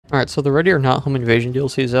Alright, so the Ready or Not Home Invasion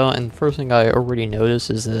DLC is out, and the first thing I already noticed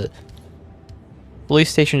is that police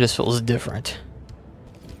station just feels different.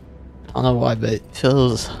 I don't know why, but it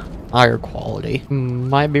feels higher quality.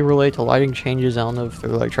 Might be related to lighting changes. I don't know if they're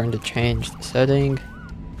like trying to change the setting.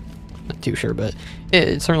 Not too sure, but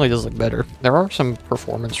it certainly does look better. There are some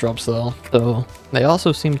performance drops though. So they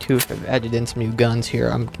also seem to have added in some new guns here.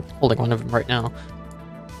 I'm holding one of them right now.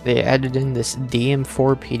 They added in this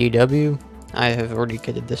DM4 PDW. I have already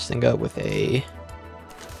kitted this thing up with a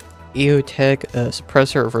EOTech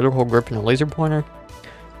suppressor, a vertical grip, and a laser pointer.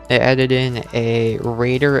 They added in a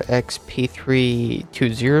Raider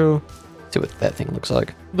XP320. See what that thing looks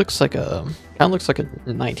like. Looks like a kind of looks like a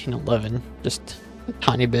 1911, just a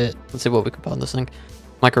tiny bit. Let's see what we can put on this thing.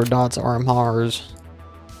 Micro dots, RMRs,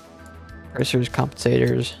 pressors,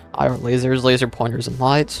 compensators, IR lasers, laser pointers, and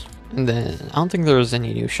lights. And then I don't think there's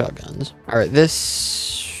any new shotguns. All right,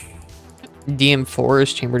 this DM4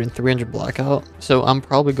 is chambered in 300 blackout, so I'm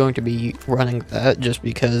probably going to be running that just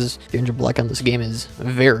because 300 blackout in this game is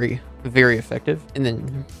very, very effective. And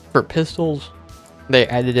then for pistols, they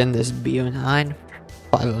added in this BO9,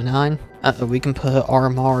 509. We can put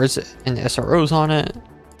RMRs and SROs on it,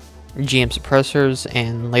 GM suppressors,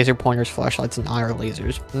 and laser pointers, flashlights, and IR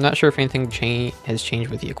lasers. I'm not sure if anything has changed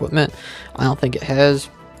with the equipment. I don't think it has.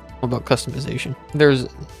 What about customization? There's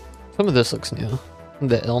some of this looks new.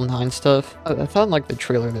 The L9 stuff. I found like the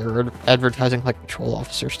trailer they were advertising like patrol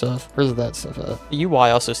officer stuff. Where's that stuff at? The UI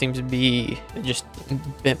also seems to be just a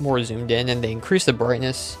bit more zoomed in, and they increased the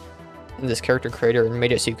brightness in this character creator and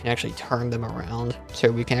made it so you can actually turn them around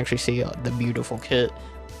so we can actually see the beautiful kit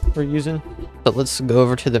we're using. But let's go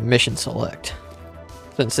over to the mission select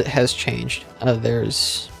since it has changed.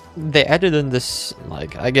 They added in this,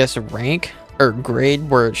 like, I guess rank or grade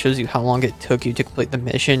where it shows you how long it took you to complete the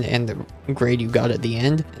mission and the grade you got at the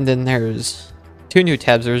end. And then there's two new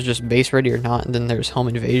tabs. There's just base Ready or Not, and then there's Home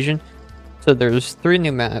Invasion. So there's 3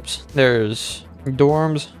 new maps. There's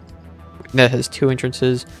Dorms that has 2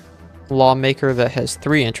 entrances, Lawmaker that has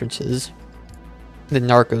 3 entrances, then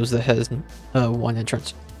Narcos that has 1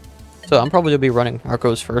 entrance. So I'm probably gonna be running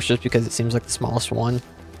Narcos first just because it seems like the smallest one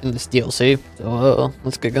in this DLC. So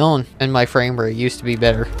let's get going. And my frame rate used to be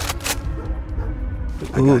better.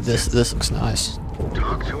 Ooh, this looks nice.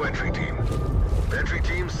 Talk to entry team. Entry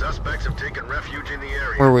team, suspects have taken refuge in the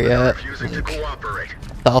area. Where are we at? Refusing to cooperate.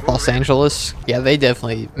 South Los Angeles? Yeah, they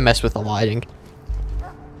definitely mess with the lighting.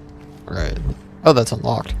 Right. Oh, that's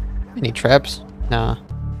unlocked. Any traps? Nah.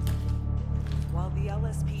 While the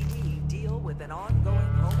LSPD deal with an ongoing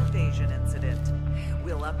home invasion incident,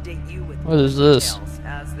 we'll update you with What is this? details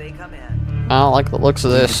as they come in. I don't like the looks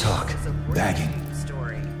of this. Bagging.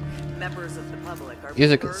 Story. Members of the public are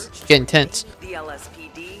Music is getting tense. The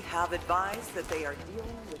LSPD have advised that they are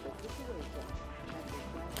dealing with a situation.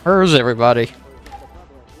 Where's everybody?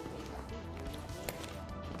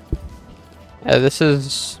 Yeah, this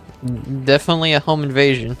is definitely a home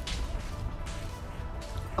invasion.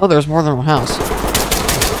 Oh, there's more than one house.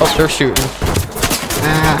 Oh, they're shooting.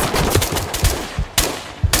 Ah.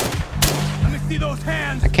 Let me see those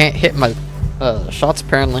hands. I can't hit my shots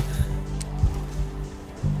apparently.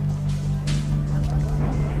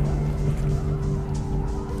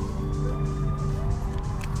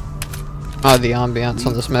 Oh, the ambiance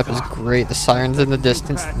on this map is great. The sirens in the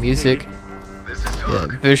distance, the music, yeah,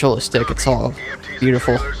 visualistic, it's all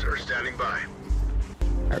beautiful.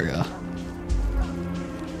 There we go.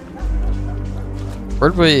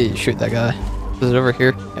 Where'd we shoot that guy? Was it over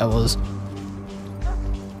here? Yeah, it was.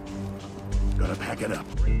 Gotta pack it up.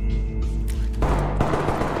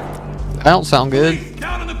 I don't sound good.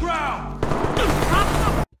 Down on the ground.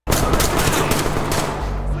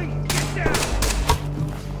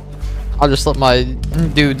 I'll just let my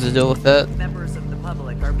dudes deal with that. Members of the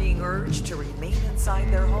public are being urged to remain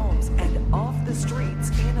inside their homes and off the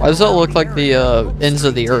streets. Why does that look like the ends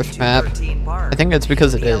of the earth map? I think it's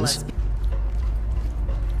because it is.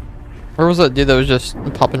 Where was that dude that was just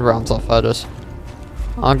popping rounds off at us?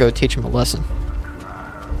 I'll go teach him a lesson.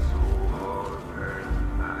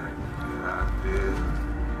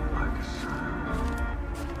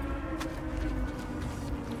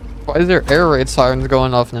 Why is there air raid sirens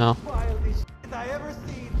going off now?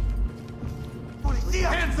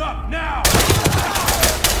 Hands up now.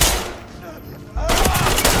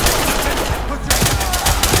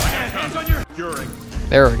 Hands on your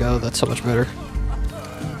There we go, that's so much better.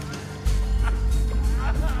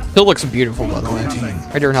 Still looks beautiful, by the way.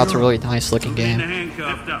 Ready or Not's a really nice looking game.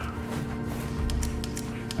 handcuffed up.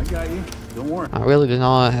 I got you. Don't worry. I really did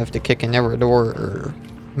not have to kick in every door or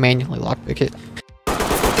manually lockpick it.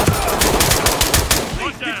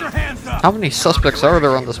 Get your hands up. How many suspects are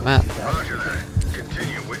there on this map? Roger that.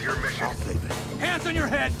 Continue with your mission. Hands on your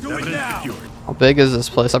head. Do it now. How big is this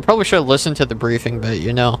place? I probably should have listened to the briefing, but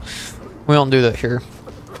you know, we don't do that here.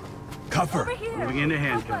 Cover. Moving into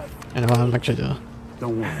handcuffs. I know I'm actually doing.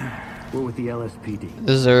 Don't worry. We're with the LSPD.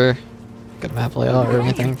 Is there a map layout or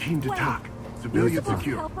anything? Team to talk. Civilian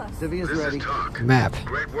secure. This is Talk. Map.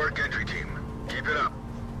 Great work, entry team. Keep it up.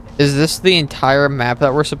 Is this the entire map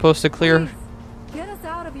that we're supposed to clear? Get us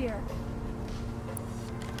out of here.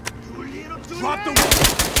 Drop the weapon.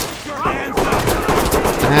 Put your hands up.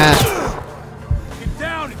 Ah, Get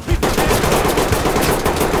down and keep your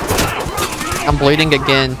hands I'm bleeding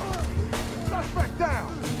again. Suspect down.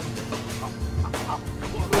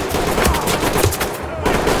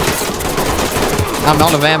 I'm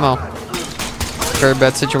out of ammo. Very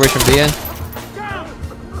bad situation to be in.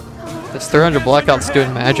 This 300 blackout's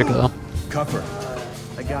doing magic though. Cover.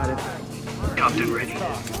 I got it. Captain ready.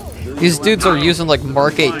 These dudes are using like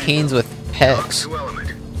Mark 18s with pecs To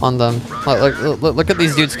element. on them. Look at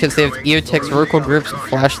these dudes, kids. They have EOTechs, vertical grips, and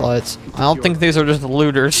flashlights. I don't think these are just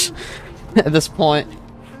looters at this point.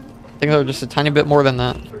 I think they're just a tiny bit more than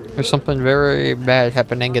that. There's something very bad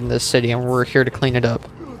happening in this city, and we're here to clean it up.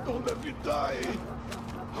 Don't let me die.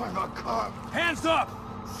 I'm a cop. Hands up.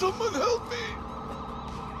 Someone help me.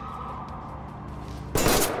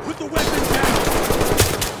 Put the weapon down.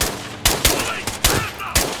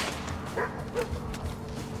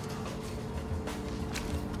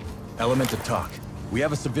 Element to talk. We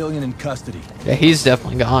have a civilian in custody. Yeah, he's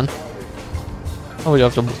definitely gone. Oh, we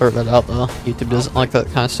have to blur that out though. YouTube doesn't like that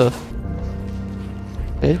kind of stuff.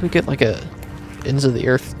 Maybe we get like a ends of the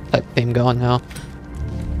earth type theme going now.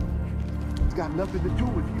 It's got nothing to do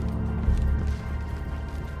with you.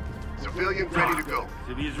 Civilians ready to go.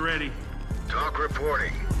 City's ready. Talk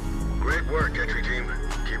reporting. Great work, entry team.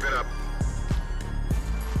 Keep it up.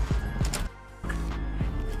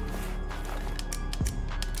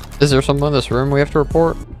 Is there someone in this room we have to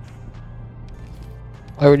report?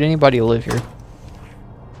 Why would anybody live here?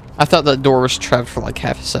 I thought that door was trapped for like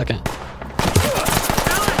half a second.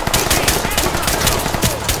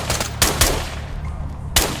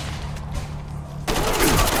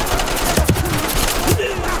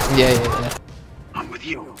 Yeah. I'm with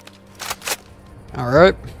you.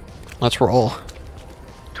 Alright. Let's roll.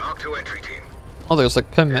 Talk to entry team. Oh, there's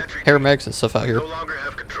like paramedics and stuff out here. No longer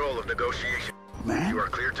have control of negotiation. You are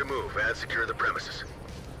cleared to move and secure the premises.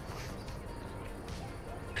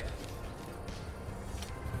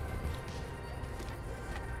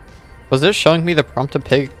 Was this showing me the prompt to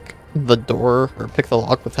pick the door or pick the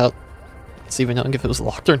lock without us even knowing if it was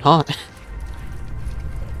locked or not?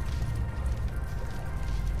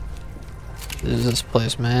 What is this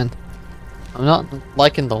place, man? I'm not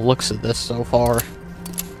liking the looks of this so far.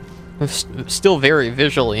 It's still very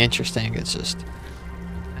visually interesting, it's just...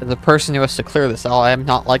 As a person who has to clear this out, I am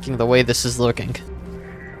not liking the way this is looking.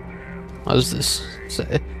 What does this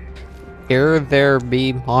say? Here there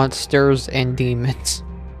be monsters and demons.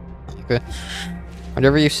 Okay.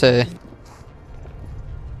 Whatever you say.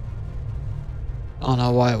 Oh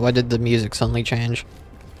no, why did the music suddenly change?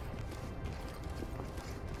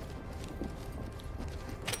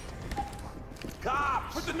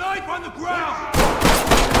 Cop, put the knife on the ground.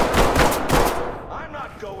 I'm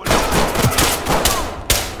not going.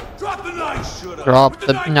 Drop the knife. Drop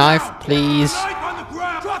the knife, please. Knife on the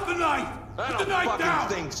ground. Drop the knife. Put the knife down.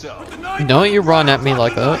 Think so. Put the knife Don't you run at me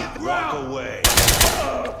like that. Walk away.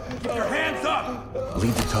 Keep your hands up.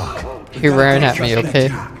 Lead the talk. He ran at me, okay?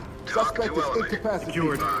 Talk to Suspect is element.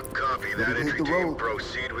 incapacitated. Copy that, Ready to hit entry the team. road.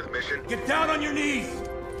 Proceed with mission. Get down on your knees.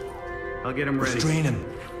 I'll get him ready. Restrain him.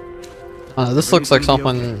 This looks like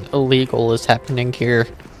something illegal is happening here.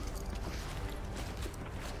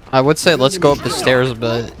 I would say let's go up the stairs,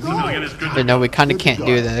 but you know we kind of can't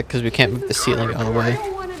do that because we can't move the ceiling out of the way.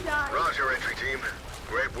 Roger, entry team.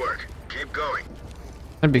 Great work. Keep going.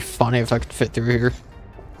 It'd be funny if I could fit through here,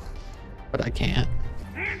 but I can't.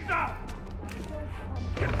 Hands up.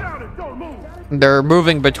 Get down and don't move. They're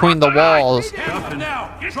moving between the walls. Up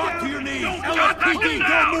now. Drop to your knees. LSPD,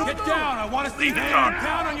 don't move. Get down. I want to see hands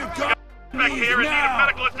down on your gun. Knees now.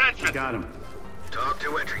 Got him. Talk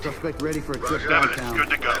to entry team. Suspect ready for a trip Roger, downtown. good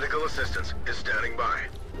to go. Medical assistance is standing by.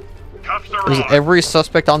 Cuffs are Does on. every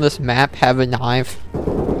suspect on this map have a knife?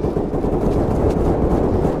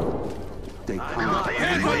 Stay calm.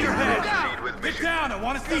 Hands on your head. Proceed with Get mission. down. I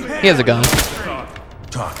want to see hands. He has a gun.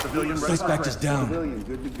 Talk. Suspect is down. Civilian,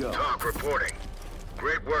 good to go. Talk reporting.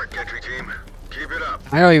 Great work, entry team. Keep it up.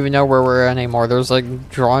 I don't even know where we're at anymore. There's like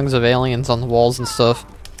drawings of aliens on the walls and stuff.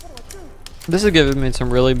 This is giving me some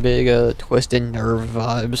really big Twisted Nerve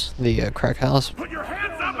vibes. The crack house. Put your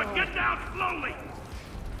hands up and get down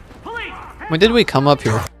When did we come up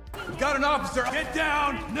here? We got an officer. Get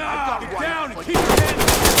down now. Get down and keep your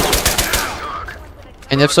hands.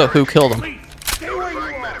 And if so, who killed him?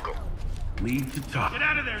 Notifying medical. Lead to talk. Get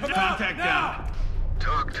out of there. Contact down.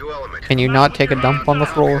 Talk to element. Can you not take a dump on the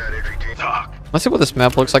floor? That entry team. Talk. Let's see what this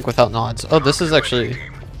map looks like without nods. Oh, this is actually...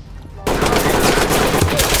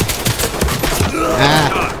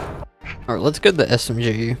 Ah. Alright, let's get the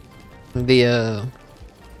SMG.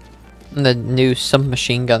 The new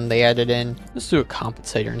submachine gun they added in. Let's do a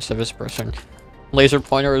compensator instead of a person. Laser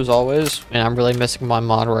pointer as always. And I'm really missing my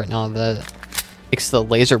mod right now that makes the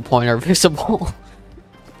laser pointer visible.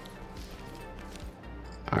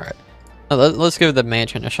 Alright. Let's give the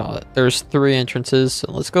mansion a shot. There's 3 entrances,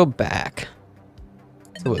 so let's go back.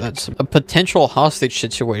 Oh, that's a potential hostage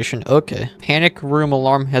situation. Okay. Panic room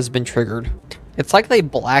alarm has been triggered. It's like they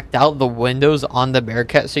blacked out the windows on the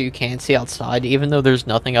Bearcat so you can't see outside, even though there's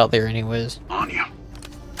nothing out there anyways. On you.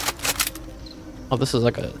 Oh, this is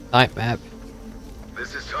like a night map.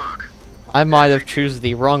 This is talk. I might have chosen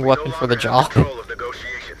the wrong weapon No for the longer have job, control of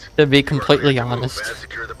negotiations. to be You are completely free to move honest. and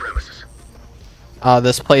secure the premises.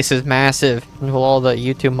 This place is massive. With all the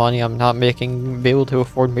YouTube money I'm not making, be able to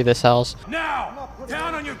afford me this house. Now.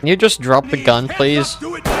 Down on your Can you just drop the gun, Hands please? up.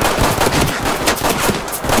 Do it now.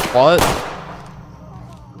 What?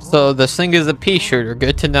 So this thing is a pea shooter.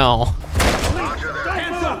 Good to know. Roger that.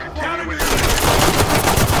 Hands up. Down on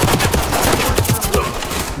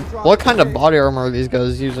your What kind of body armor are these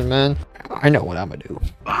guys using, man? I know what I'm gonna do.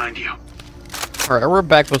 Behind you. Alright, we're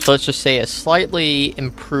back with, let's just say, a slightly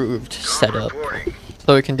improved setup. Reporting.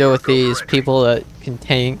 So we can deal with these people that can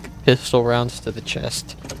tank pistol rounds to the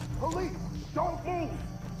chest. Police, don't move.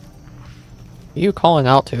 Who are you calling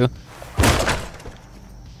out to?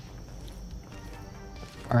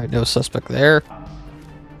 Alright, no suspect there.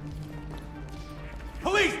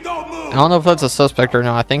 Police, don't move. I don't know if that's a suspect or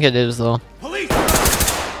not. I think it is, though. Police.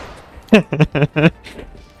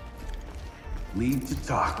 Lead to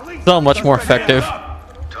talk. So much more effective.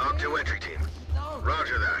 Talk to entry team.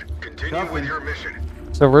 Roger that. Continue with your mission.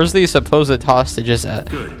 So where's the supposed hostages at?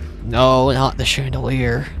 Good. No, not the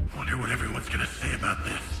chandelier. Wonder what everyone's gonna say about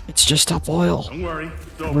this. It's just top oil. Don't worry.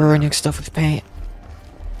 It's over. Ruining stuff with paint.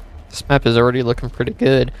 This map is already looking pretty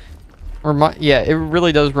good. Yeah, it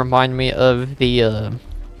really does remind me of the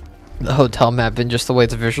hotel map and just the way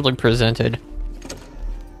it's visually presented.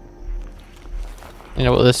 You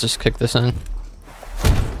know what, let's just kick this in.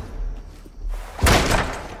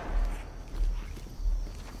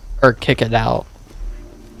 Or kick it out.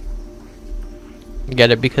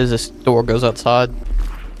 Get it, because this door goes outside.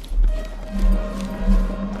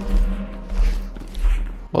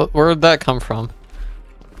 Where'd that come from?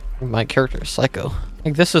 My character is psycho.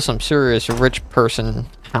 Like, this is some serious rich person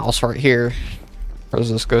house right here. Where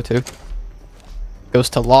does this go to?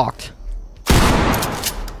 Goes to locked.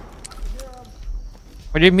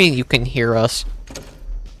 What do you mean you can hear us?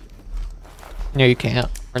 No, you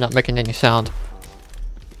can't. We're not making any sound.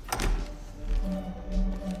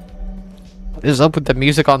 What is up with the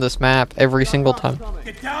music on this map every single time?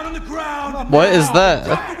 Get down on the ground. What is now. that?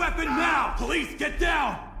 Drop the weapon now. Police, get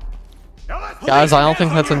down. Guys, I don't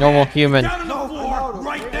think that's a normal human. Down on the floor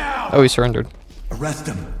right now. Oh, he surrendered. Arrest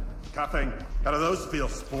him. Cuffing. How do those feel,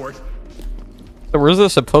 sport? So where's the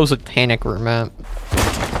supposed panic room at?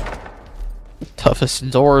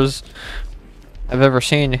 Toughest doors I've ever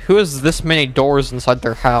seen. Who has this many doors inside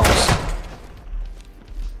their house?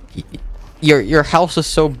 Your house is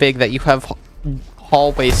so big that you have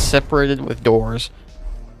hallways separated with doors.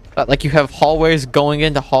 Like, you have hallways going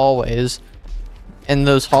into hallways, and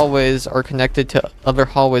those hallways are connected to other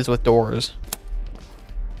hallways with doors.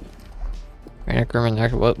 Panic room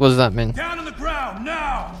and what does that mean? Down on the ground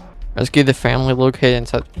now. Rescue the family located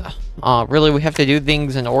inside. Really? We have to do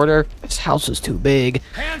things in order? This house is too big.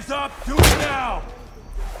 Hands up. Do it now.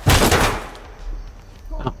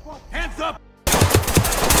 Hands up.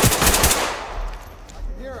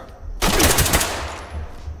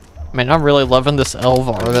 Man, I'm really loving this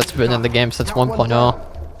Elvar that's been in the game since 1.0.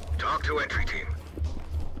 Talk to entry team.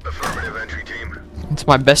 Affirmative, entry team. It's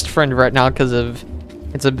my best friend right now because of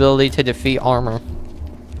its ability to defeat armor.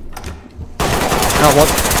 Oh, what?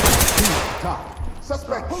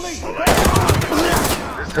 Suspect, police.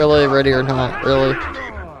 Really? Ready or not? Really? Entry team.